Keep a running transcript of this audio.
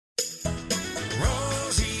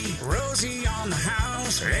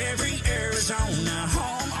Arizona,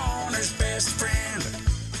 homeowner's best friend.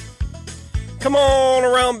 Come on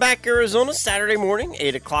around back, Arizona, Saturday morning,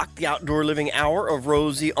 8 o'clock, the outdoor living hour of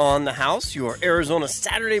Rosie on the House, your Arizona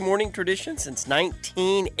Saturday morning tradition since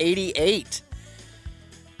 1988.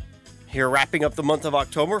 Here, wrapping up the month of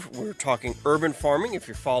October, we're talking urban farming. If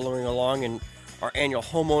you're following along in our annual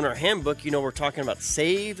homeowner handbook, you know we're talking about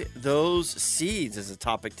Save Those Seeds as a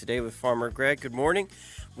topic today with Farmer Greg. Good morning.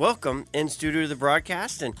 Welcome in studio to the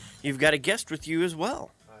broadcast, and you've got a guest with you as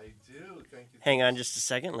well. I do. Thank you. Hang on just a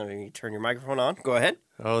second. Let me turn your microphone on. Go ahead.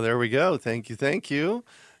 Oh, there we go. Thank you. Thank you.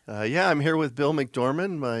 I'm here with Bill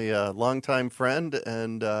McDormand, my longtime friend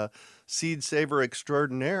and seed saver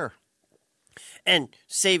extraordinaire. And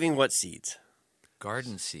saving what seeds?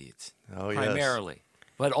 Garden seeds, Oh, primarily,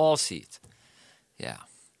 but all seeds. Yeah.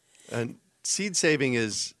 And seed saving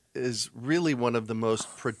is really one of the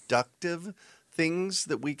most productive things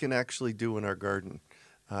that we can actually do in our garden.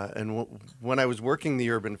 When I was working the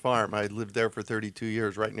urban farm, I lived there for 32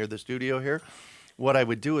 years, right near the studio here. What I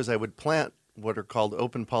would do is I would plant what are called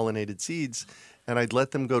open pollinated seeds, and I'd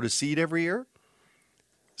let them go to seed every year.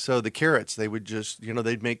 So the carrots, they would just,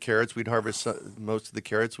 they'd make carrots. We'd harvest most of the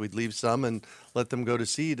carrots. We'd leave some and let them go to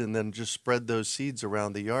seed and then just spread those seeds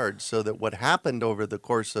around the yard. So that what happened over the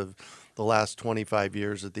course of the last 25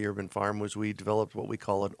 years at the urban farm was we developed what we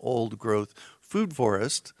call an old growth food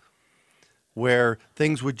forest where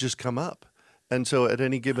things would just come up. And so at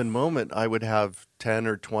any given moment, I would have 10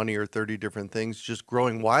 or 20 or 30 different things just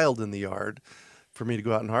growing wild in the yard for me to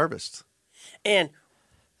go out and harvest. And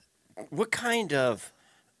what kind of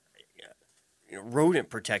rodent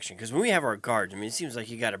protection? Because when we have our gardens, it seems like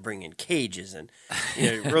you got to bring in cages, and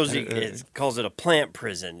Rosie calls it a plant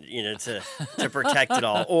prison, to protect it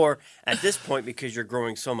all. Or at this point, because you're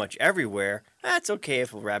growing so much everywhere, that's okay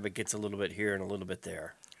if a rabbit gets a little bit here and a little bit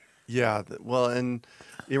there. Yeah, well, and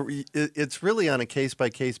it's really on a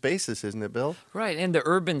case-by-case basis, isn't it, Bill? Right. In the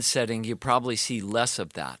urban setting, you probably see less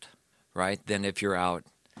of that, right, than if you're out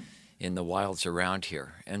in the wilds around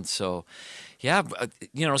here. And so,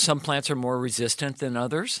 some plants are more resistant than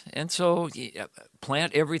others. And so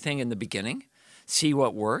plant everything in the beginning, see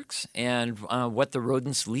what works, and what the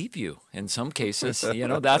rodents leave you. In some cases,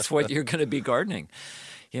 that's what you're going to be gardening.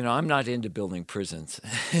 I'm not into building prisons.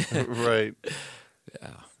 Right.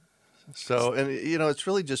 Yeah. So, and it's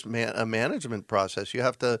really just a management process. You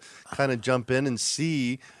have to kind of jump in and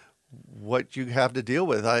see what you have to deal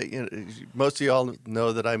with. Most of y'all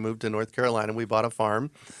know that I moved to North Carolina. We bought a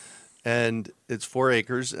farm, and it's 4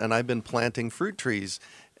 acres, and I've been planting fruit trees.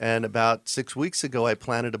 And about 6 weeks ago, I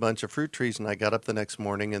planted a bunch of fruit trees, and I got up the next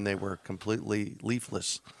morning, and they were completely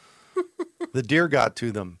leafless. The deer got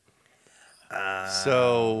to them.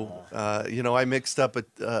 So, I mixed up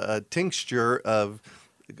a tincture of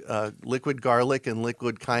liquid garlic and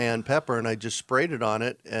liquid cayenne pepper, and I just sprayed it on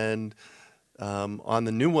it, and on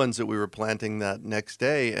the new ones that we were planting that next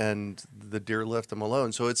day, and the deer left them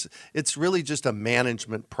alone. So it's really just a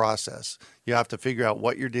management process. You have to figure out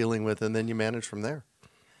what you're dealing with, and then you manage from there.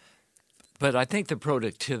 But I think the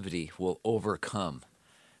productivity will overcome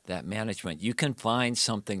that management. You can find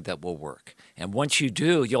something that will work. And once you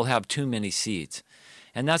do, you'll have too many seeds.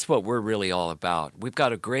 And that's what we're really all about. We've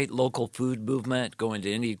got a great local food movement. Go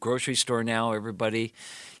into any grocery store now, everybody.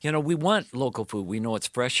 We want local food. We know it's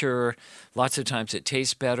fresher. Lots of times it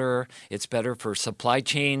tastes better. It's better for supply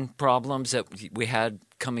chain problems that we had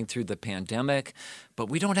coming through the pandemic. But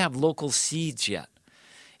we don't have local seeds yet.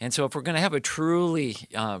 And so if we're going to have a truly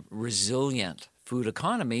resilient food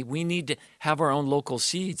economy, we need to have our own local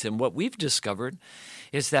seeds. And what we've discovered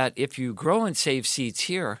is that if you grow and save seeds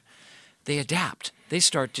here, they adapt. They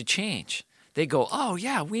start to change. They go, oh,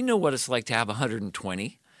 yeah, we know what it's like to have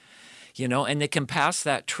 120, and they can pass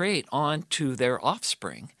that trait on to their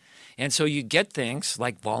offspring. And so you get things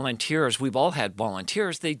like volunteers. We've all had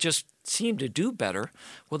volunteers. They just seem to do better.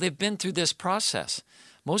 Well, they've been through this process.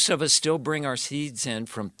 Most of us still bring our seeds in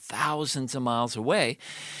from thousands of miles away,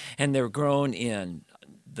 and they're grown in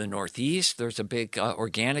the Northeast. There's a big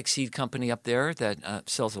organic seed company up there that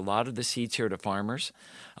sells a lot of the seeds here to farmers.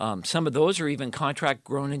 Some of those are even contract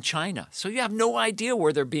grown in China. So you have no idea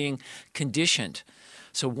where they're being conditioned.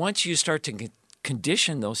 So once you start to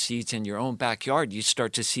condition those seeds in your own backyard, you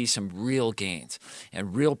start to see some real gains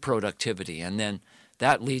and real productivity. And then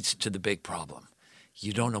that leads to the big problem.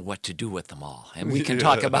 You don't know what to do with them all. And we can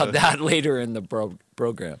talk about that later in the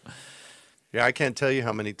program. Yeah, I can't tell you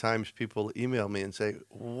how many times people email me and say,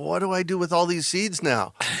 what do I do with all these seeds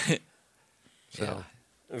now? So,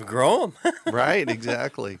 grow them. Right,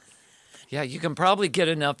 exactly. Yeah, you can probably get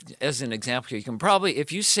enough, as an example, you can probably,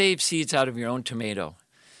 if you save seeds out of your own tomato,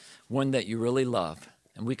 one that you really love,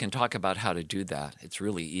 And we can talk about how to do that. It's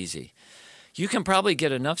really easy. You can probably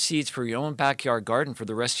get enough seeds for your own backyard garden for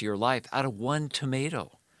the rest of your life out of one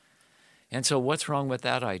tomato. And so what's wrong with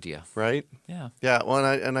that idea? Right? Yeah. Yeah. Well,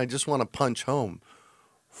 and I just want to punch home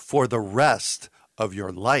for the rest of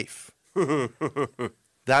your life.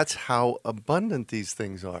 That's how abundant these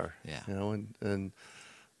things are. Yeah. You know, and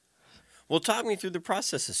Well, talk me through the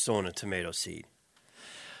process of sowing a tomato seed.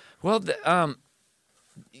 Well,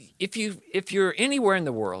 if you're anywhere in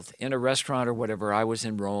the world, in a restaurant or whatever, I was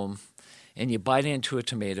in Rome, and you bite into a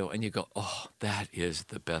tomato and you go, oh, that is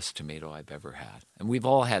the best tomato I've ever had. And we've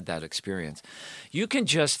all had that experience. You can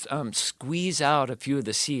just squeeze out a few of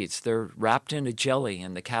the seeds. They're wrapped in a jelly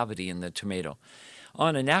in the cavity in the tomato.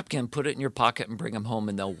 On a napkin, put it in your pocket and bring them home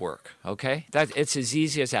and they'll work, okay? It's as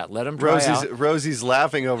easy as that. Let them dry out. Rosie's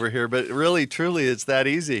laughing over here, but really, truly, it's that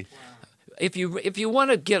easy. If you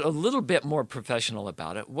want to get a little bit more professional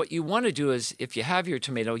about it, what you want to do is, if you have your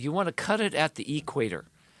tomato, you want to cut it at the equator.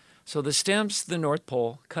 So the stem's the North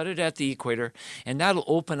Pole, cut it at the equator, and that'll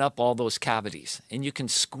open up all those cavities. And you can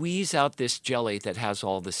squeeze out this jelly that has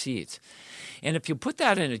all the seeds. And if you put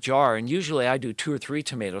that in a jar, and usually I do 2 or 3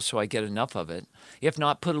 tomatoes so I get enough of it. If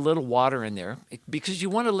not, put a little water in there because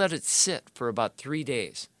you want to let it sit for about 3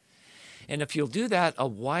 days. And if you'll do that, a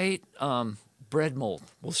white bread mold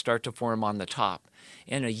will start to form on the top.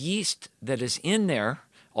 And a yeast that is in there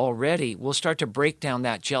already will start to break down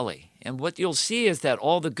that jelly. And what you'll see is that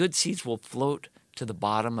all the good seeds will float to the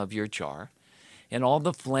bottom of your jar, and all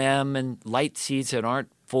the phlegm and light seeds that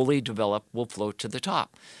aren't fully developed will float to the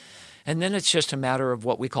top. And then it's just a matter of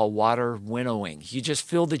what we call water winnowing. You just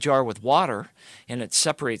fill the jar with water, and it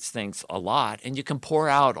separates things a lot, and you can pour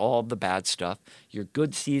out all the bad stuff. Your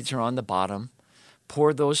good seeds are on the bottom.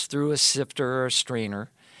 Pour those through a sifter or a strainer,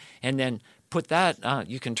 and then put that,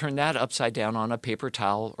 you can turn that upside down on a paper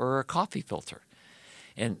towel or a coffee filter.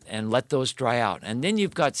 And let those dry out. And then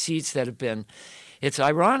you've got seeds that have been, it's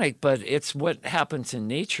ironic, but it's what happens in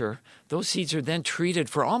nature. Those seeds are then treated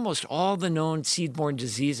for almost all the known seed-borne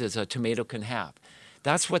diseases a tomato can have.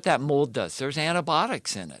 That's what that mold does. There's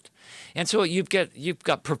antibiotics in it. And so you've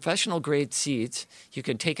got professional grade seeds. You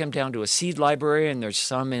can take them down to a seed library, and there's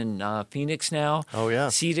some in Phoenix now. Oh, yeah.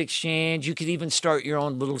 Seed Exchange. You could even start your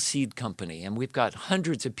own little seed company. And we've got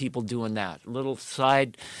hundreds of people doing that, little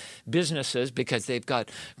side businesses, because they've got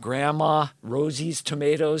Grandma Rosie's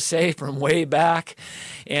tomatoes, say, from way back.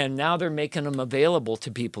 And now they're making them available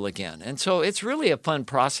to people again. And so it's really a fun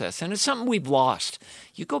process. And it's something we've lost.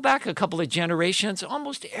 You go back a couple of generations,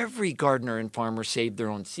 almost every gardener and farmer saved their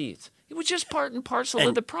own seeds. It was just part and parcel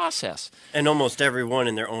of the process. And almost everyone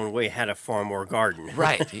in their own way had a farm or garden.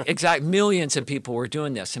 Right, exactly. Millions of people were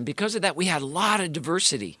doing this. And because of that, we had a lot of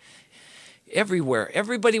diversity everywhere.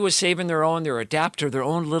 Everybody was saving their adapter, their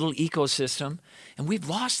own little ecosystem. And we've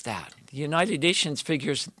lost that. The United Nations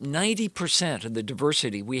figures 90% of the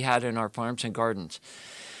diversity we had in our farms and gardens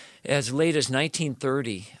as late as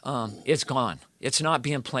 1930, it's gone. It's not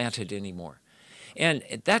being planted anymore. And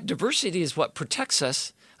that diversity is what protects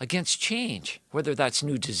us against change, whether that's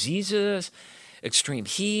new diseases, extreme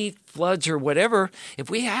heat, floods, or whatever. If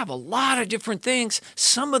we have a lot of different things,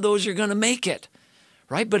 some of those are going to make it,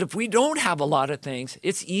 right? But if we don't have a lot of things,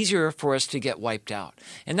 it's easier for us to get wiped out.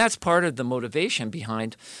 And that's part of the motivation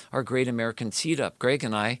behind our Great American Seed Up. Greg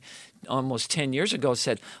and I, almost 10 years ago,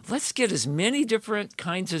 said, let's get as many different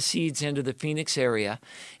kinds of seeds into the Phoenix area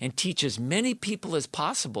and teach as many people as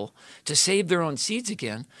possible to save their own seeds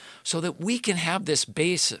again so that we can have this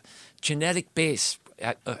base, genetic base,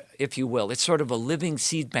 if you will. It's sort of a living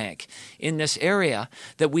seed bank in this area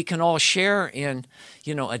that we can all share in,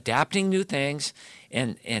 adapting new things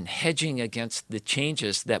and hedging against the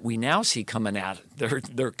changes that we now see coming at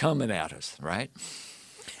they're coming at us, right?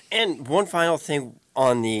 And one final thing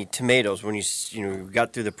on the tomatoes, when you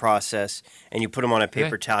got through the process and you put them on a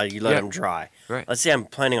paper towel, you let them dry. Right. Let's say I'm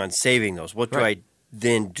planning on saving those. What do I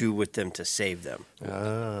then do with them to save them?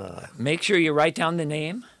 Make sure you write down the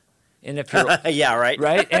name. And if you're yeah, right.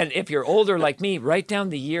 Right? And if you're older like me, write down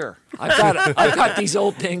the year. I've got these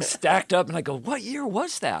old things stacked up and I go, what year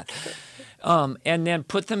was that? And then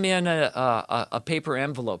put them in a paper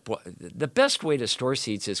envelope. The best way to store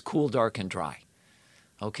seeds is cool, dark, and dry.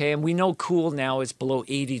 Okay, and we know cool now is below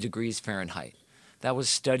 80 degrees Fahrenheit. That was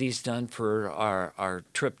studies done for our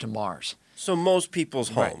trip to Mars. So most people's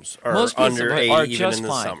homes are Most people's under homes 80 are even just in the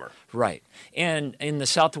fine. summer. Right. And in the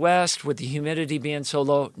Southwest, with the humidity being so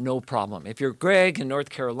low, no problem. If you're Greg in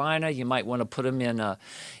North Carolina, you might want to put them in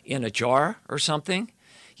a jar or something,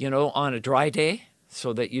 on a dry day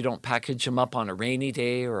so that you don't package them up on a rainy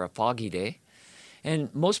day or a foggy day.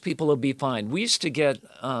 And most people will be fine. We used to get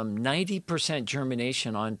 90%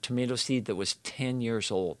 germination on tomato seed that was 10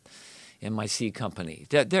 years old in my seed company.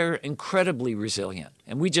 They're incredibly resilient.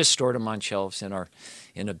 And we just stored them on shelves in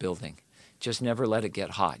a building. Just never let it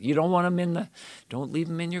get hot. You don't want them don't leave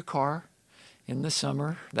them in your car in the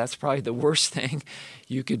summer. That's probably the worst thing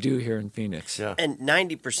you could do here in Phoenix. Yeah. And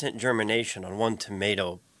 90% germination on one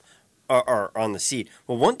tomato or on the seed.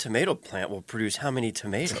 Well, one tomato plant will produce how many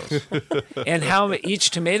tomatoes? And how each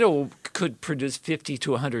tomato could produce 50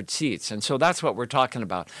 to 100 seeds. And so that's what we're talking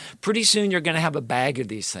about. Pretty soon you're going to have a bag of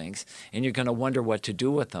these things, and you're going to wonder what to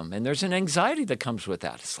do with them. And there's an anxiety that comes with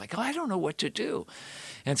that. It's like, oh, I don't know what to do.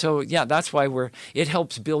 And so, yeah, that's why it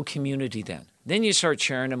helps build community then. Then you start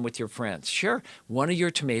sharing them with your friends. Share one of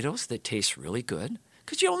your tomatoes that tastes really good,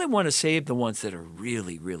 because you only want to save the ones that are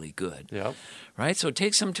really, really good. Yep. Right? So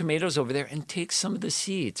take some tomatoes over there and take some of the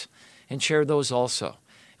seeds and share those also.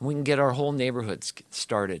 And we can get our whole neighborhoods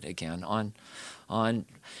started again on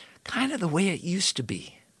kind of the way it used to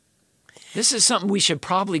be. This is something we should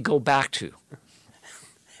probably go back to.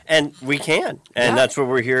 And we can. And Yeah. that's what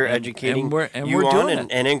we're here educating we're you on doing it.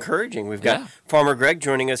 and encouraging. We've got Yeah. Farmer Greg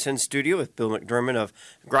joining us in studio with Bill McDermott of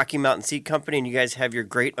Rocky Mountain Seed Company. And you guys have your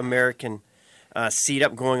Great American Seed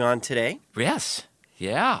Up going on today. Yes.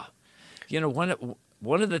 Yeah. You know, one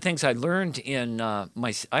of the things I learned in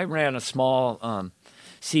I ran a small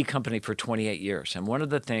seed company for 28 years. And one of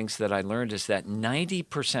the things that I learned is that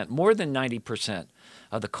 90%, more than 90%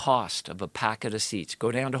 of the cost of a packet of seeds,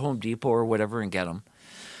 go down to Home Depot or whatever and get them,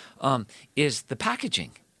 is the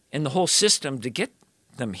packaging and the whole system to get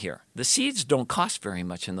them here. The seeds don't cost very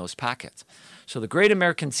much in those packets. So the Great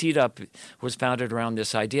American Seed Up was founded around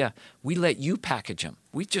this idea. We let you package them.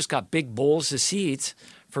 We just got big bowls of seeds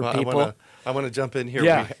for Well, people. I want to jump in here.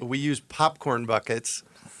 Yeah. We use popcorn buckets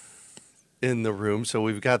in the room. So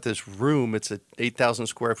we've got this room. It's a 8,000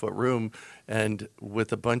 square foot room, and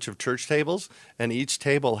with a bunch of church tables. And each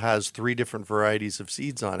table has 3 different varieties of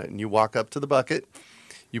seeds on it. And you walk up to the bucket.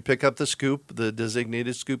 You pick up the scoop, the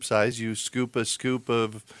designated scoop size. You scoop a scoop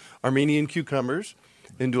of Armenian cucumbers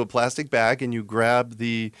into a plastic bag, and you grab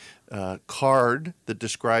the card that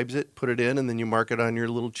describes it, put it in, and then you mark it on your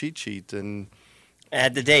little cheat sheet and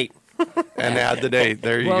Add the date. add the date.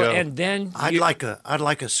 There you Well, go. and then I'd like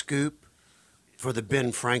a scoop for the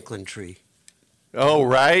Ben Franklin tree. Oh,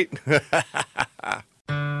 right.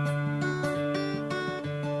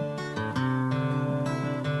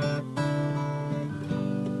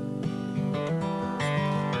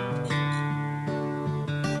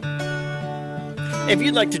 If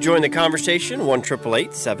you'd like to join the conversation,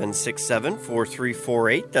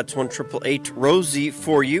 1-888-767-4348. That's 1-888-ROSIE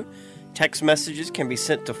for you. Text messages can be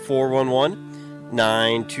sent to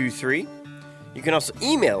 411-923. You can also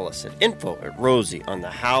email us at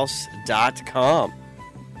info@rosieonthehouse.com.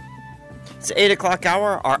 It's the 8 o'clock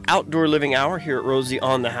hour, our outdoor living hour here at Rosie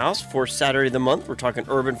on the House for Saturday of the month. We're talking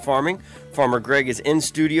urban farming. Farmer Greg is in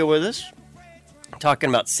studio with us, talking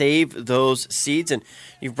about Save Those Seeds. And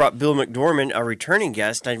you've brought Bill McDermott, a returning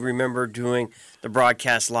guest. I remember doing the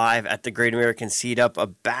broadcast live at the Great American Seed Up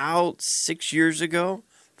about 6 years ago,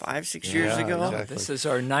 5-6 years Yeah, ago. exactly. this is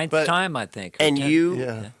our ninth But- time, I think. or And 10th. you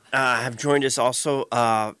Yeah. have joined us also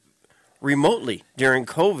remotely during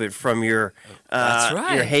COVID from your That's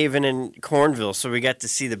right. your haven in Cornville. So we got to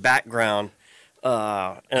see the background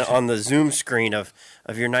on the Zoom screen of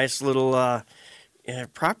your nice little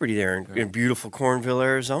property there in beautiful Cornville,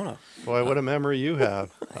 Arizona. Boy, what a memory you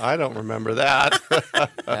have. I don't remember that.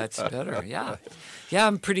 That's better. Yeah. Yeah,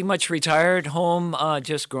 I'm pretty much retired, home,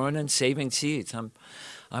 just growing and saving seeds. I'm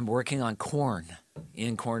working on corn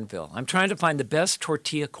in Cornville. I'm trying to find the best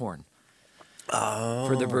tortilla corn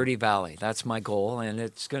for the Verde Valley. That's my goal, and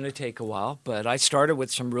it's going to take a while. But I started with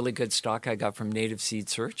some really good stock I got from Native Seed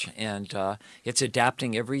Search, and it's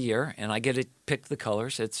adapting every year, and I get to pick the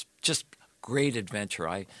colors. It's just great adventure.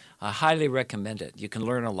 I highly recommend it. You can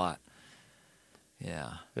learn a lot.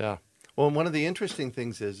 Yeah. Yeah. Well, and one of the interesting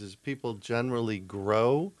things is people generally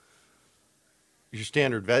grow your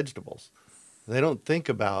standard vegetables. They don't think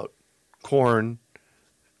about corn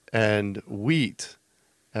and wheat.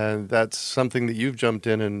 And that's something that you've jumped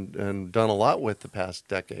in and done a lot with the past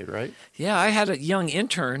decade, right? Yeah, I had a young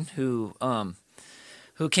intern who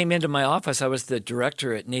came into my office. I was the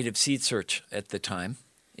director at Native Seed Search at the time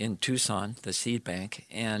in Tucson, the seed bank,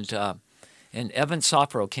 and Evan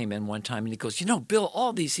Sofro came in one time and he goes, Bill,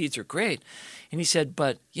 all these seeds are great, and he said,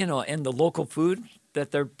 but and the local food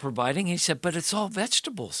that they're providing, he said, but it's all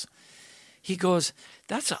vegetables. He goes,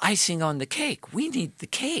 that's icing on the cake. We need the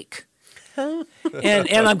cake. and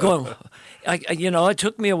I'm going, it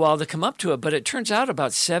took me a while to come up to it, but it turns out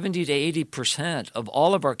about 70 to 80% of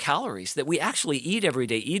all of our calories that we actually eat every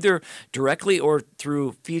day, either directly or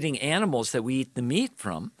through feeding animals that we eat the meat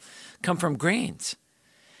from, come from grains.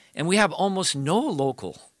 And we have almost no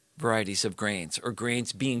local varieties of grains or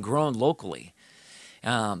grains being grown locally.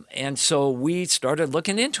 And so we started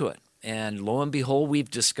looking into it. And lo and behold, we've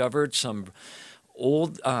discovered some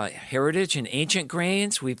old heritage and ancient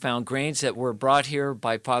grains. We found grains that were brought here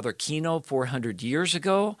by Father Kino 400 years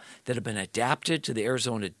ago that have been adapted to the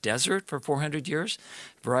Arizona desert for 400 years,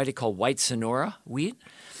 a variety called white Sonora wheat.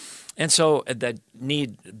 And so that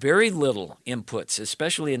need very little inputs,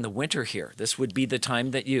 especially in the winter here. This would be the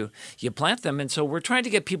time that you plant them. And so we're trying to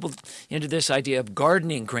get people into this idea of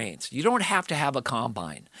gardening grains. You don't have to have a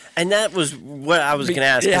combine. And that was what I was going to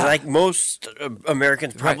ask. 'Cause Yeah. like most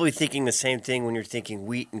Americans probably thinking the same thing when you're thinking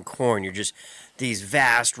wheat and corn. You're just these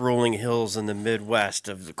vast rolling hills in the Midwest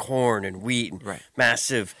of the corn and wheat and Right.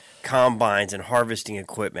 massive combines and harvesting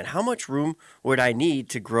equipment. How much room would I need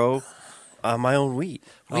to grow my own wheat?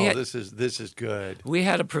 This is good. We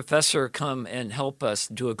had a professor come and help us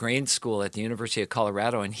do a grain school at the University of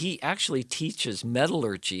Colorado, and he actually teaches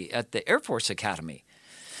metallurgy at the Air Force Academy.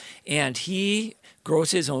 And he grows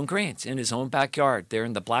his own grains in his own backyard there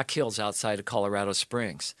in the Black Hills outside of Colorado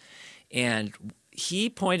Springs. And he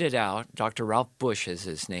pointed out, Dr. Ralph Bush is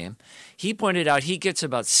his name, he pointed out he gets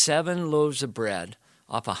about 7 loaves of bread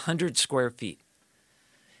off 100 square feet.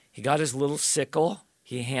 He got his little sickle.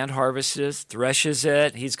 He hand harvests, threshes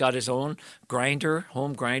it. He's got his own grinder,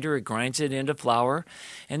 home grinder. He grinds it into flour.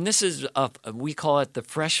 And this is, we call it the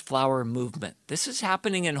fresh flour movement. This is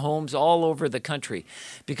happening in homes all over the country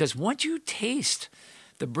because once you taste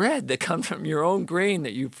the bread that comes from your own grain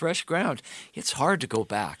that you fresh ground, it's hard to go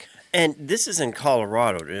back. And this is in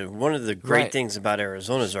Colorado. One of the great Right. things about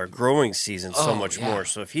Arizona is our growing season so Oh, much yeah. more.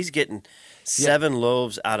 So if he's getting 7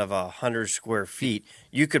 loaves out of 100 square feet,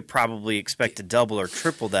 you could probably expect to double or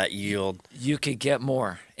triple that yield. You could get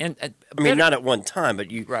more. And I mean, not at one time, but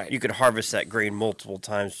you Right. you could harvest that grain multiple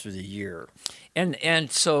times through the year. And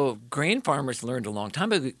so grain farmers learned a long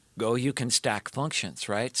time ago you can stack functions,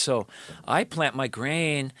 right? So I plant my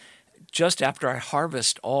grain just after I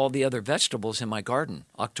harvest all the other vegetables in my garden,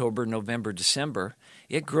 October, November, December.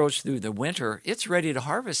 It grows through the winter. It's ready to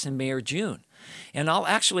harvest in May or June. And I'll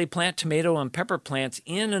actually plant tomato and pepper plants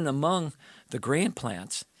in and among the grain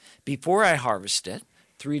plants before I harvest it,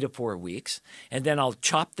 3 to 4 weeks. And then I'll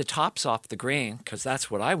chop the tops off the grain because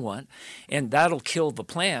that's what I want. And that'll kill the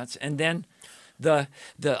plants. And then the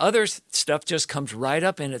other stuff just comes right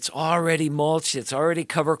up and it's already mulched. It's already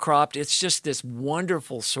cover cropped. It's just this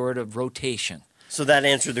wonderful sort of rotation. So that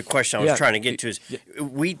answered the question I was Yeah. trying to get to. Is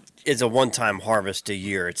wheat is a one-time harvest a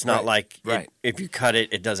year. It's not Right. like Right. if you cut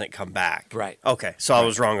it, it doesn't come back. Right. Okay, so I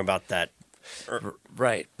was wrong about that.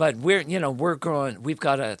 Right, but we're growing. We've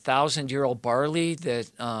got 1,000-year-old barley that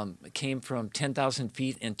came from 10,000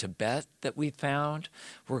 feet in Tibet that we found.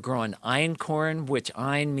 We're growing einkorn, which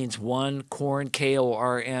ein means one, corn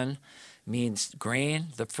Korn means grain.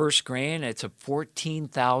 The first grain. It's a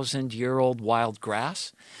 14,000-year-old wild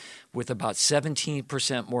grass with about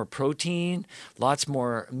 17% more protein, lots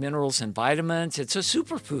more minerals and vitamins. It's a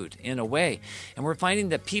superfood in a way. And we're finding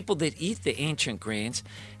that people that eat the ancient grains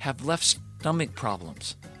have less stomach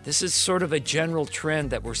problems. This is sort of a general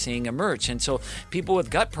trend that we're seeing emerge. And so people with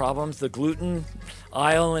gut problems, the gluten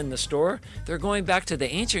aisle in the store, they're going back to the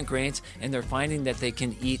ancient grains and they're finding that they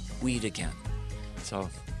can eat wheat again. So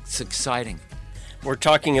it's exciting. We're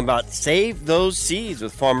talking about Save Those Seeds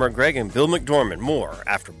with Farmer Greg and Bill McDormand. More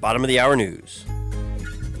after bottom of the hour news.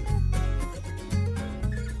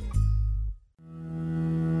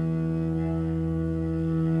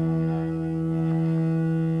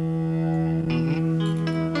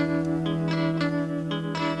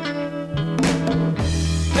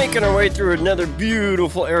 Making our way through another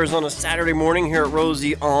beautiful Arizona Saturday morning here at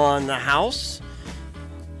Rosie on the House.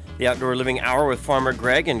 The Outdoor Living Hour with Farmer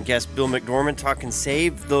Greg and guest Bill McDormand talking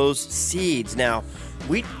Save Those Seeds. Now,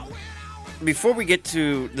 before we get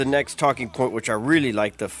to the next talking point, which I really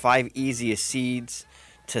like, the 5 easiest seeds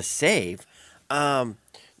to save, the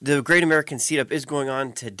Great American Seed Up is going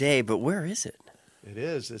on today, but where is it? It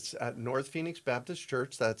is. It's at North Phoenix Baptist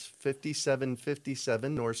Church. That's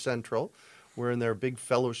 5757 North Central. We're in their big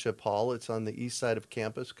fellowship hall. It's on the east side of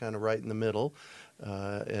campus, kind of right in the middle.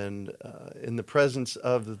 And in the presence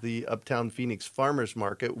of the Uptown Phoenix Farmers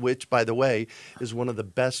Market, which, by the way, is one of the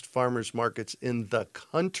best farmers markets in the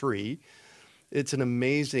country. It's an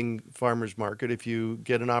amazing farmers market. If you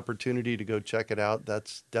get an opportunity to go check it out,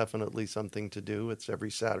 that's definitely something to do. It's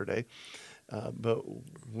every Saturday. But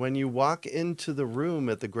when you walk into the room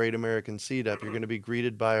at the Great American Seed Up, you're going to be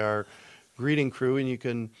greeted by our greeting crew, and you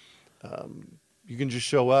can just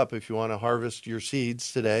show up if you want to harvest your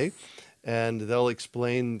seeds today, and they'll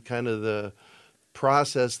explain kind of the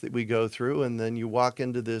process that we go through, and then you walk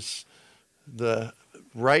into the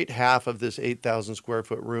right half of this 8,000 square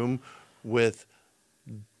foot room with,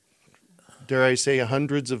 dare I say,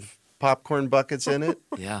 hundreds of popcorn buckets in it.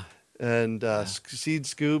 Yeah. And seed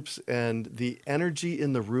scoops, and the energy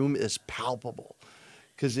in the room is palpable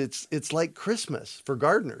because it's like Christmas for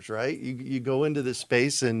gardeners, right? You go into this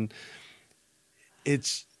space and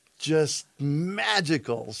it's just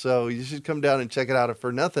magical. So you should come down and check it out if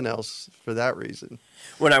for nothing else for that reason.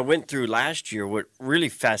 When I went through last year, what really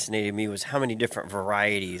fascinated me was how many different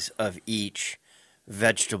varieties of each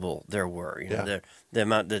vegetable there were. You know, the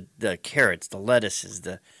amount, the carrots, the lettuces,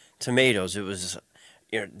 the tomatoes. It was,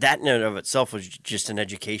 that in and of itself was just an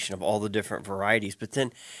education of all the different varieties. But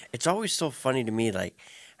then it's always so funny to me, like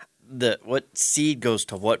what seed goes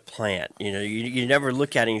to what plant. You never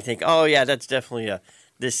look at it and you think, oh yeah, that's definitely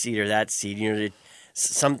this seed or that seed.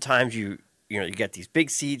 Sometimes you get these big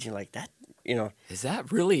seeds. You're like that. Is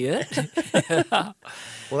that really it?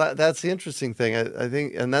 Well, that's the interesting thing. I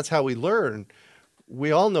think, and that's how we learn.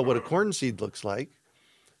 We all know what a corn seed looks like,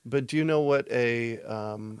 but do you know what a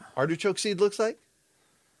artichoke seed looks like?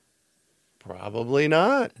 Probably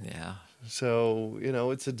not. Yeah. So,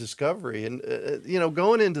 it's a discovery. And,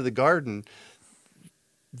 going into the garden,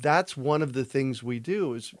 that's one of the things we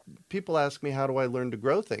do is people ask me, how do I learn to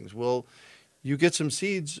grow things? Well, you get some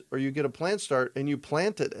seeds or you get a plant start and you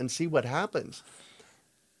plant it and see what happens.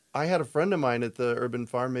 I had a friend of mine at the urban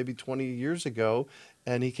farm maybe 20 years ago,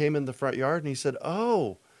 and he came in the front yard and he said,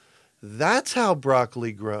 oh, that's how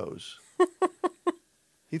broccoli grows.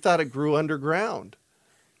 He thought it grew underground.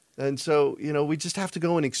 And so, we just have to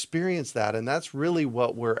go and experience that. And that's really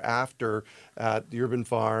what we're after at the Urban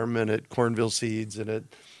Farm and at Cornville Seeds and at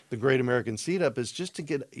the Great American Seed Up, is just to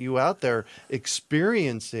get you out there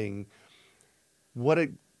experiencing what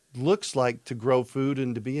it looks like to grow food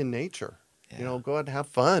and to be in nature. Yeah. Go out and have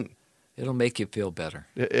fun. It'll make you feel better.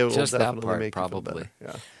 It will Just that definitely part, make you feel probably.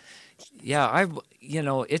 better. Yeah,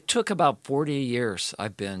 it took about 40 years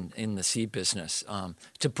I've been in the seed business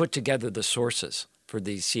to put together the sources for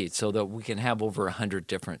these seeds so that we can have over 100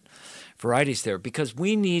 different varieties there, because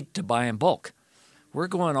we need to buy in bulk. We're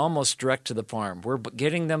going almost direct to the farm. We're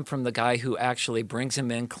getting them from the guy who actually brings them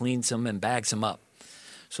in, cleans them, and bags them up.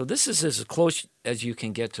 So this is as close as you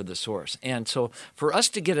can get to the source. And so for us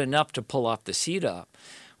to get enough to pull off the seed up,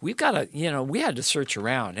 we've got to, we had to search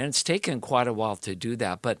around, and it's taken quite a while to do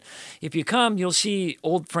that. But if you come, you'll see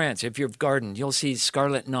old friends. If you've gardened, you'll see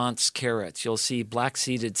Scarlet Nance carrots. You'll see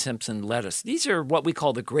black-seeded Simpson lettuce. These are what we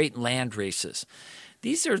call the great land races.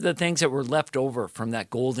 These are the things that were left over from that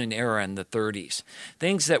golden era in the 30s,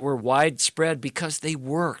 things that were widespread because they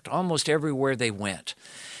worked almost everywhere they went.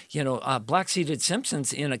 Black-seeded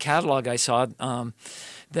Simpsons in a catalog I saw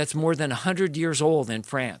that's more than 100 years old in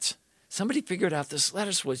France. Somebody figured out this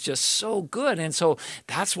lettuce was just so good. And so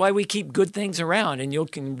that's why we keep good things around. And you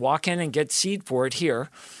can walk in and get seed for it here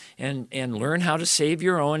and learn how to save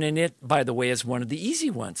your own. And it, by the way, is one of the easy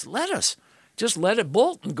ones. Lettuce. Just let it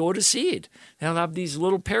bolt and go to seed. They'll have these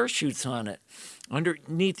little parachutes on it.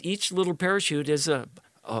 Underneath each little parachute is a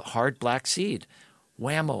hard black seed.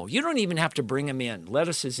 Whammo. You don't even have to bring them in.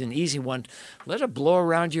 Lettuce is an easy one. Let it blow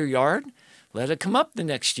around your yard. Let it come up the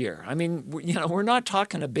next year. I mean, we're not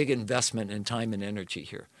talking a big investment in time and energy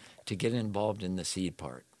here to get involved in the seed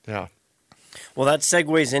part. Yeah. Well, that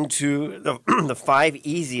segues into the 5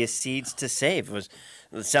 easiest seeds to save. It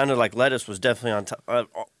sounded like lettuce was definitely on top.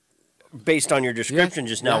 Based on your description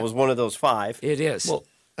just now, was one of those 5. It is. Well,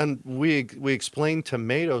 and we explained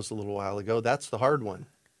tomatoes a little while ago. That's the hard one.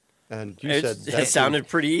 And you said it sounded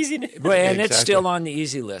pretty easy. Well, and it's still on the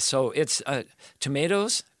easy list. So it's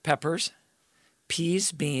tomatoes, peppers,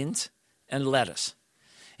 peas, beans, and lettuce.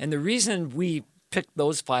 And the reason we picked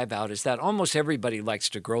those 5 out is that almost everybody likes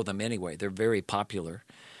to grow them anyway. They're very popular.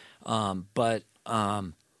 But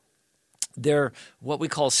they're what we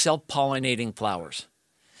call self-pollinating flowers.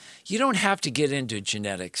 You don't have to get into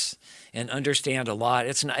genetics and understand a lot.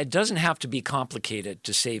 It doesn't have to be complicated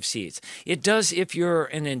to save seeds. It does if you're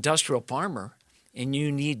an industrial farmer and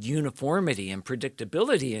you need uniformity and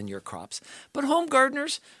predictability in your crops. But home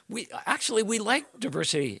gardeners, we like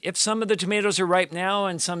diversity. If some of the tomatoes are ripe now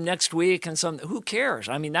and some next week and some, who cares?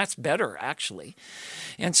 I mean, that's better, actually.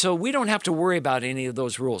 And so we don't have to worry about any of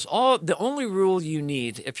those rules. The only rule you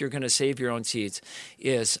need if you're going to save your own seeds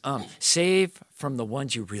is save from the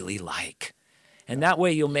ones you really like. And that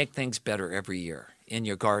way you'll make things better every year. in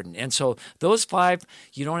your garden. And so those 5,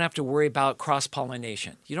 you don't have to worry about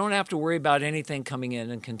cross-pollination. You don't have to worry about anything coming in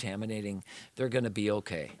and contaminating. They're going to be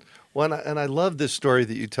okay. Well, and I love this story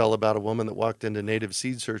that you tell about a woman that walked into Native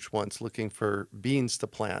Seed Search once looking for beans to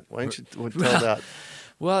plant. Why don't you tell that?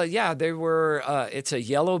 Well, yeah, they were. It's a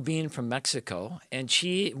yellow bean from Mexico, and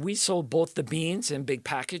we sold both the beans in big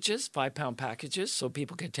packages, 5-pound packages, so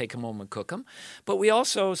people could take them home and cook them. But we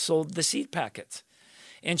also sold the seed packets,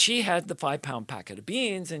 and she had the 5-pound packet of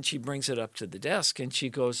beans, and she brings it up to the desk, and she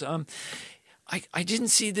goes, "I didn't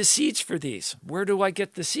see the seeds for these. Where do I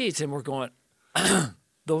get the seeds?" And we're going,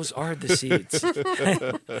 those are the seeds.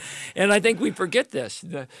 And I think we forget this.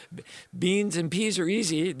 The beans and peas are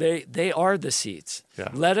easy. They are the seeds. Yeah.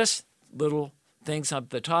 Lettuce, little things up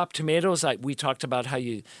the top. Tomatoes, we talked about how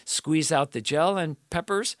you squeeze out the gel. And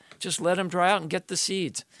peppers, just let them dry out and get the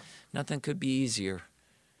seeds. Nothing could be easier.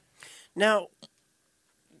 Now,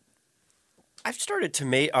 I've started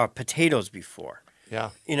potatoes before.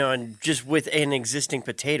 Yeah. And just with an existing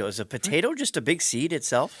potato. Is a potato just a big seed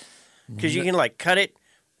itself? Because you can cut it,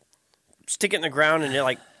 stick it in the ground, and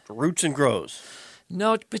it roots and grows.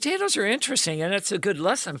 No, potatoes are interesting, and it's a good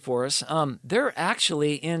lesson for us. They're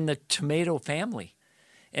actually in the tomato family,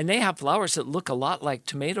 and they have flowers that look a lot like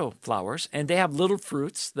tomato flowers, and they have little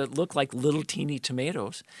fruits that look like little teeny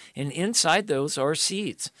tomatoes, and inside those are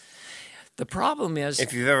seeds. The problem is,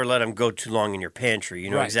 if you've ever let them go too long in your pantry, you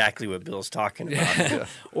know exactly what Bill's talking about. Yeah.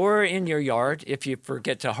 Or in your yard if you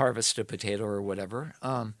forget to harvest a potato or whatever.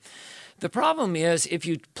 The problem is, if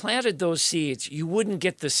you planted those seeds, you wouldn't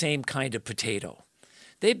get the same kind of potato.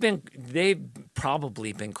 They've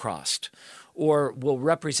probably been crossed or will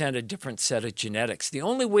represent a different set of genetics. The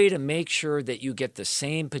only way to make sure that you get the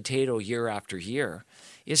same potato year after year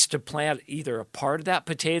is to plant either a part of that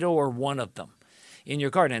potato or one of them in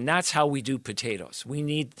your garden. And that's how we do potatoes. We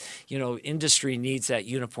need, industry needs that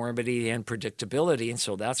uniformity and predictability, and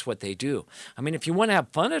so that's what they do. I mean, if you want to have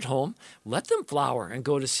fun at home, let them flower and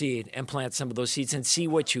go to seed and plant some of those seeds and see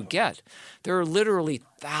what you get. There are literally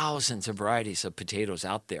thousands of varieties of potatoes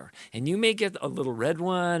out there, and you may get a little red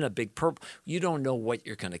one, a big purple. You don't know what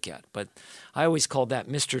you're going to get, but I always call that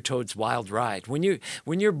Mr. Toad's Wild Ride. When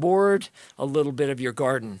you're bored a little bit of your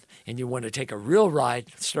garden and you want to take a real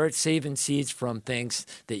ride, start saving seeds from things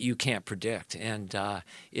that you can't predict, and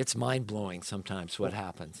it's mind-blowing sometimes what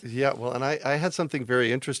happens. Yeah, well, and I had something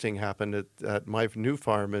very interesting happen at my new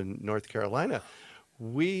farm in North Carolina.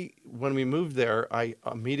 When we moved there, I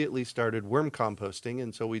immediately started worm composting,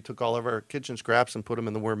 and so we took all of our kitchen scraps and put them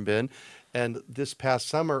in the worm bin. And this past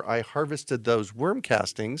summer, I harvested those worm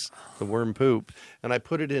castings, the worm poop, and I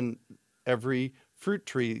put it in every fruit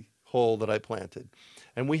tree hole that I planted.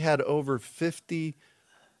 And we had over 50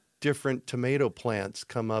 different tomato plants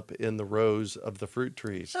come up in the rows of the fruit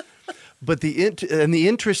trees. But the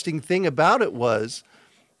interesting thing about it was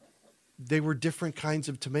they were different kinds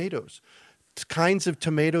of tomatoes. Kinds of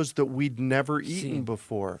tomatoes that we'd never eaten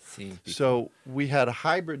before. So we had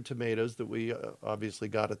hybrid tomatoes that we obviously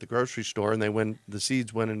got at the grocery store, and the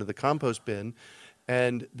seeds went into the compost bin,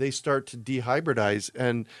 and they start to dehybridize.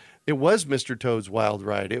 And it was Mr. Toad's Wild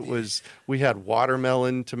Ride. We had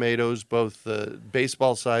watermelon tomatoes, both the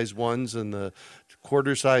baseball-sized ones and the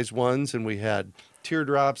quarter-sized ones, and we had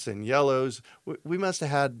teardrops and yellows. We must have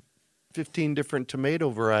had 15 different tomato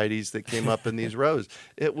varieties that came up in these rows.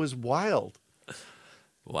 It was wild.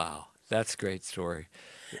 Wow, that's a great story.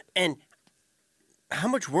 And how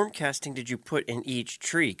much worm casting did you put in each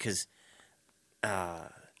tree? Because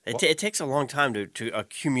it takes a long time to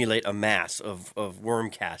accumulate a mass of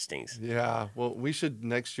worm castings. Yeah, well,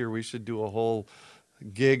 next year we should do a whole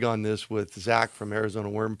gig on this with Zach from Arizona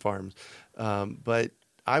Worm Farms. But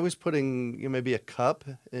I was putting maybe a cup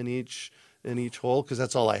in each hole because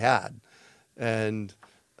that's all I had. And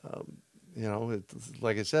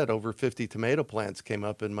like I said, over 50 tomato plants came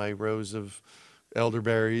up in my rows of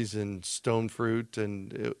elderberries and stone fruit,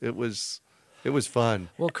 and it was fun.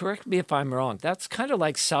 Well, correct me if I'm wrong. That's kind of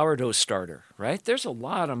like sourdough starter, right? There's a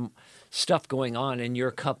lot of stuff going on in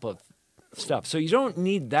your cup of stuff. So you don't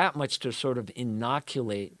need that much to sort of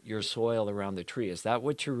inoculate your soil around the tree. Is that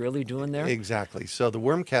what you're really doing there? Exactly. So the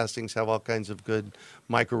worm castings have all kinds of good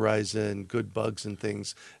mycorrhiza and good bugs and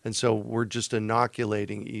things. And so we're just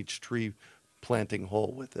inoculating each tree planting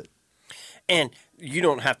hole with it. And you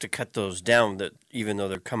don't have to cut those down, even though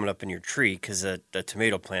they're coming up in your tree, because a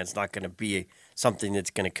tomato plant's not going to be something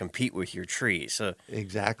that's going to compete with your tree. So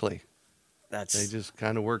exactly. They just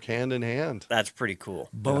kind of work hand in hand. That's pretty cool.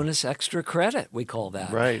 Bonus extra credit, we call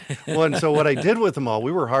that. Right. Well, and so what I did with them all,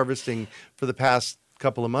 we were harvesting for the past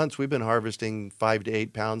couple of months, we've been harvesting 5 to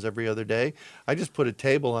 8 pounds every other day. I just put a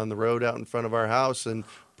table on the road out in front of our house and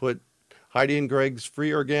put Heidi and Greg's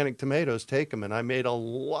free organic tomatoes, take them. And I made a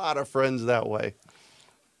lot of friends that way.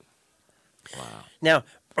 Wow. Now,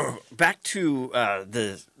 back to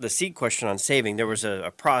the seed question on saving. There was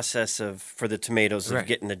a process for the tomatoes of Right.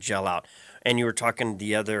 getting the gel out, and you were talking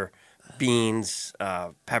the other beans,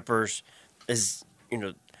 peppers.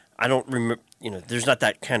 I don't remember. There's not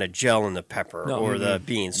that kind of gel in the pepper No. or the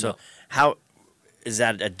beans. So No. how is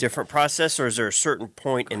that a different process, or is there a certain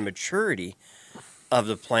point in maturity of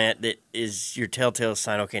the plant that is your telltale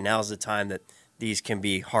sign? Okay, now's the time that these can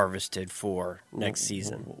be harvested for next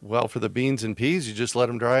season. Well, for the beans and peas, you just let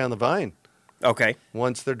them dry on the vine. Okay.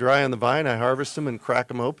 Once they're dry on the vine, I harvest them and crack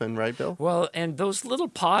them open, right, Bill? Well, and those little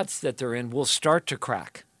pods that they're in will start to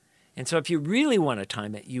crack. And so if you really want to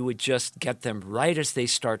time it, you would just get them right as they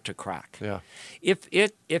start to crack. Yeah.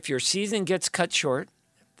 If your season gets cut short,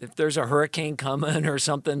 if there's a hurricane coming or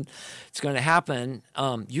something it's going to happen,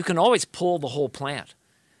 you can always pull the whole plant.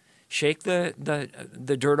 Shake the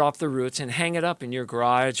dirt off the roots and hang it up in your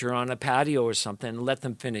garage or on a patio or something and let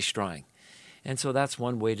them finish drying. And so that's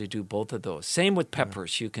one way to do both of those. Same with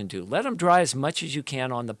peppers you can do. Let them dry as much as you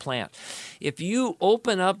can on the plant. If you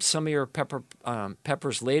open up some of your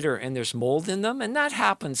peppers later and there's mold in them, and that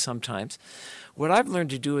happens sometimes, what I've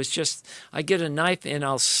learned to do is I get a knife and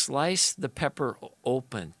I'll slice the pepper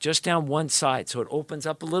open, just down one side, so it opens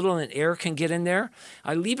up a little and air can get in there.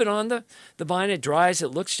 I leave it on the vine, it dries, it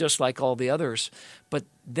looks just like all the others, but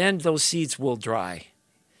then those seeds will dry,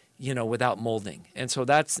 without molding. And so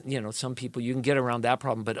that's, some people, you can get around that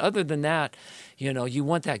problem. But other than that, you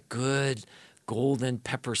want that good golden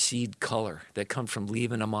pepper seed color that comes from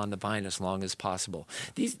leaving them on the vine as long as possible.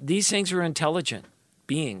 These things are intelligent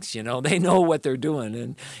beings, they know what they're doing.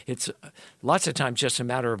 And it's lots of times just a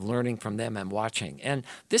matter of learning from them and watching. And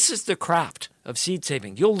this is the craft of seed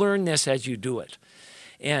saving. You'll learn this as you do it.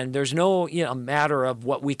 And there's no matter of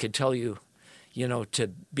what we could tell you, to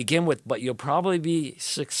begin with, but you'll probably be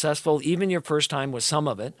successful even your first time with some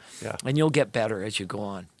of it, Yeah. and you'll get better as you go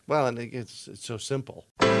on. Well, and it's so simple.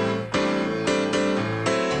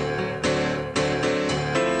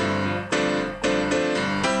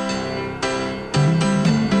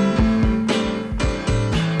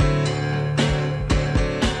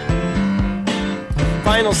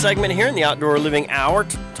 Final segment here in the Outdoor Living Hour,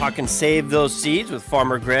 talking Save Those Seeds with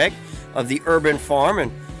Farmer Greg of the Urban Farm.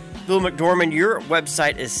 And Bill McDorman, your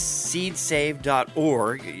website is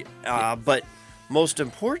seedsave.org, but most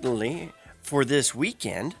importantly, for this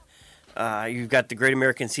weekend, you've got the Great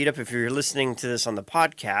American Seed Up. If you're listening to this on the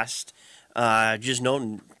podcast, just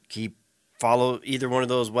follow either one of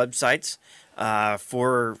those websites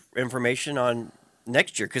for information on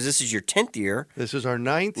next year, because this is your 10th year. This is our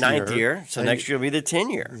ninth year, so next year will be the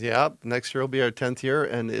 10 year. Yeah, next year will be our 10th year,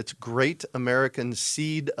 and it's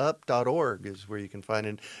greatamericanseedup.org is where you can find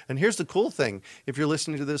it. And here's the cool thing. If you're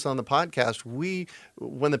listening to this on the podcast,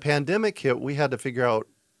 when the pandemic hit, we had to figure out,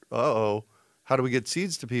 how do we get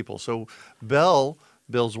seeds to people? So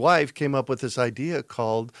Bill's wife, came up with this idea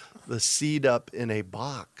called the Seed Up in a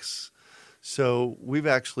Box. So we've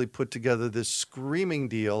actually put together this screaming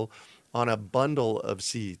deal on a bundle of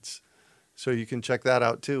seeds. So you can check that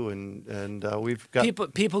out too. And we've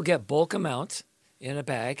got people get bulk amounts in a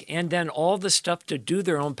bag, and then all the stuff to do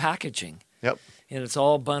their own packaging. Yep. And it's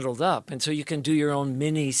all bundled up. And so you can do your own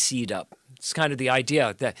mini seed up. It's kind of the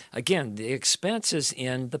idea that, again, the expense is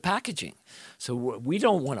in the packaging. So we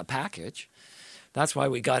don't want to package. That's why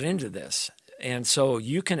we got into this. And so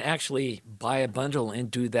you can actually buy a bundle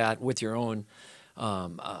and do that with your own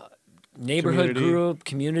neighborhood group,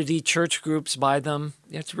 community, church groups buy them.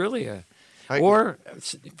 It's really or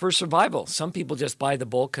for survival. Some people just buy the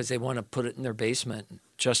bulk because they want to put it in their basement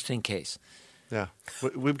just in case. Yeah.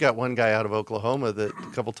 We've got one guy out of Oklahoma that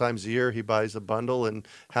a couple times a year he buys a bundle and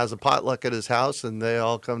has a potluck at his house, and they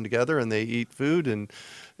all come together and they eat food and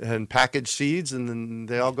package seeds, and then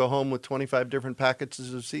they all go home with 25 different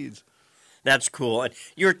packages of seeds. That's cool. And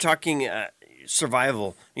you're talking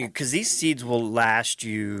survival, because these seeds will last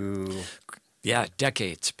you... Yeah,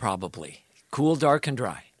 decades probably. Cool, dark, and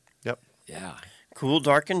dry. Yep. Yeah. Cool,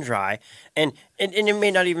 dark, and dry. And it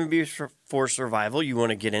may not even be for survival. You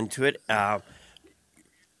want to get into it.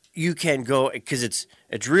 You can go, because it's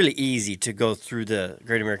really easy to go through the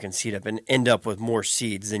Great American Seed Up and end up with more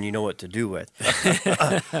seeds than you know what to do with.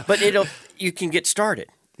 But you can get started.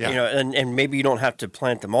 Yeah. And maybe you don't have to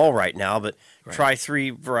plant them all right now, but try 3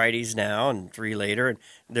 varieties now and 3 later. And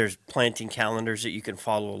there's planting calendars that you can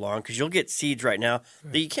follow along, because you'll get seeds right now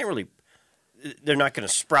that you can't really, they're not going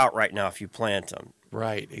to sprout right now if you plant them.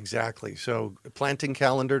 Right, exactly. So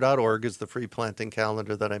plantingcalendar.org is the free planting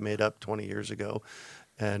calendar that I made up 20 years ago.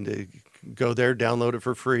 And go there, download it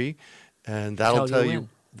for free, and that'll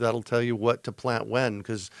tell you what to plant when,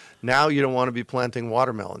 because now you don't want to be planting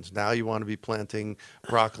watermelons. Now you want to be planting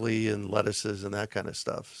broccoli and lettuces and that kind of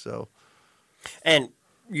stuff. So, And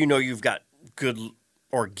you've got good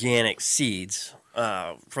organic seeds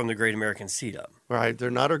from the Great American Seed Up. right,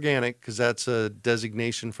 they're not organic because that's a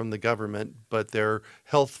designation from the government, but they're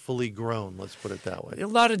healthfully grown. Let's put it that way. A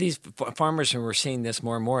lot of these farmers, and we're seeing this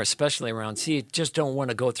more and more, especially around seed, just don't want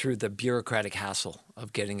to go through the bureaucratic hassle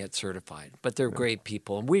of getting it certified. But they're great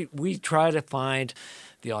people. And we try to find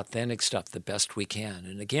the authentic stuff the best we can.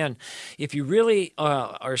 And again, if you really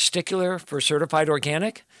are stickler for certified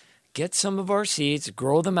organic, get some of our seeds,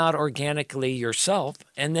 grow them out organically yourself,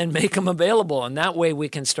 and then make them available. And that way we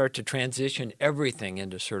can start to transition everything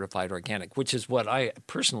into certified organic, which is what I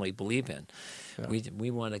personally believe in. Yeah. We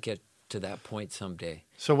want to get to that point someday.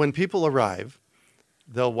 So when people arrive,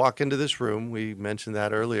 they'll walk into this room. We mentioned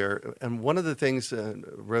that earlier. And one of the things,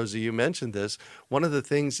 Rosie, you mentioned this, one of the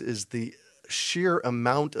things is the sheer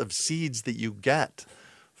amount of seeds that you get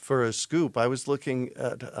for a scoop. I was looking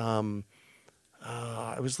at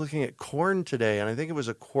corn today, and I think it was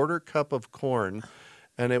a quarter cup of corn,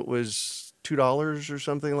 and it was $2 or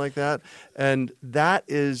something like that. And that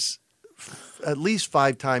is at least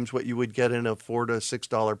 5 times what you would get in a $4 to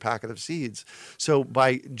 $6 packet of seeds. So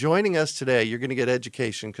by joining us today, you're going to get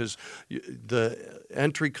education, because the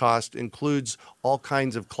entry cost includes all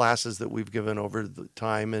kinds of classes that we've given over the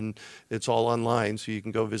time, and it's all online, so you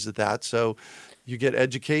can go visit that. So you get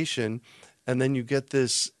education, and then you get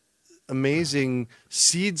this amazing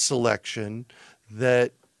seed selection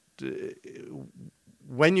that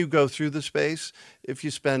when you go through the space, if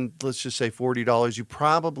you spend, let's just say $40, you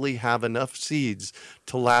probably have enough seeds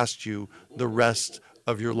to last you the rest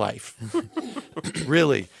of your life.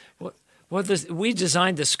 Really. Well, we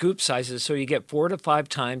designed the scoop sizes so you get 4 to 5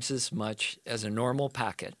 times as much as a normal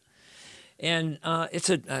packet. And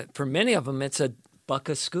for many of them, it's $1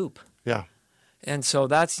 a scoop. Yeah. And so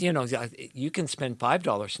that's, you can spend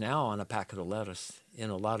 $5 now on a packet of lettuce in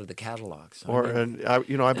a lot of the catalogs.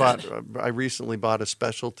 I recently bought a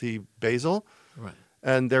specialty basil, right?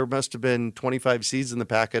 And there must have been 25 seeds in the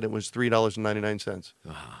packet. It was $3.99.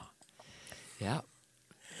 Wow. Yeah.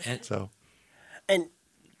 And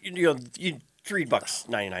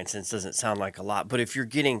 $3.99 doesn't sound like a lot, but if you're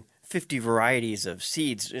getting 50 varieties of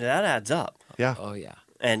seeds, that adds up. Yeah. Oh, yeah.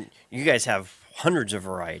 And you guys have hundreds of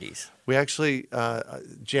varieties. We actually,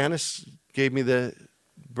 Janice gave me the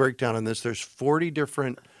breakdown on this. There's 40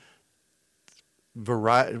 different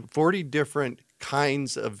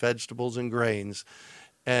kinds of vegetables and grains,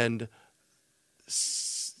 and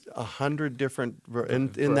 100 different.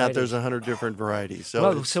 In that, there's 100 different varieties.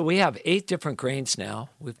 So we have 8 different grains now.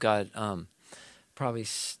 We've got probably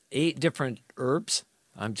 8 different herbs.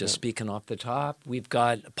 I'm just speaking off the top. We've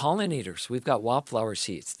got pollinators. We've got wildflower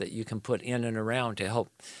seeds that you can put in and around to help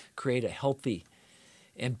create a healthy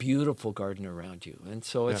and beautiful garden around you. And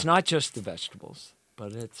so it's not just the vegetables,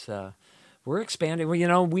 but it's we're expanding.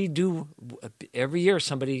 Well, we do every year.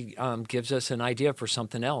 Somebody gives us an idea for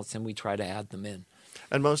something else, and we try to add them in.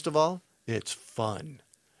 And most of all, it's fun.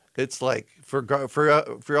 It's like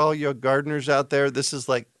for all your gardeners out there, this is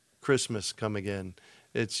like Christmas come again.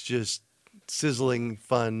 It's just sizzling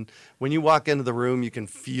fun. When you walk into the room, you can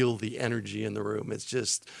feel the energy in the room. It's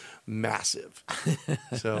just massive.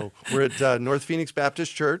 So we're at North Phoenix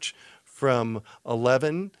Baptist Church from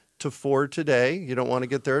 11 to 4 today. You don't want to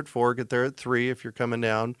get there at 4. Get there at 3 if you're coming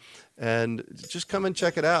down. And just come and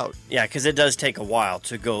check it out. Yeah, because it does take a while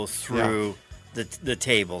to go through the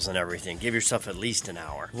tables and everything. Give yourself at least an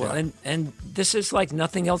hour. Well, and this is like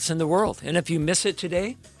nothing else in the world. And if you miss it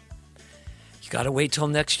today, you got to wait till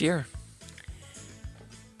next year.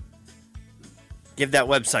 Give that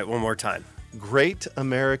website one more time.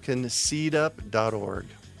 GreatAmericanSeedUp.org.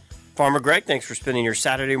 Farmer Greg, thanks for spending your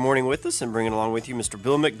Saturday morning with us and bringing along with you Mr.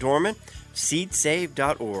 Bill McDorman,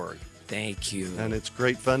 seedsave.org. Thank you. And it's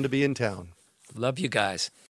great fun to be in town. Love you guys.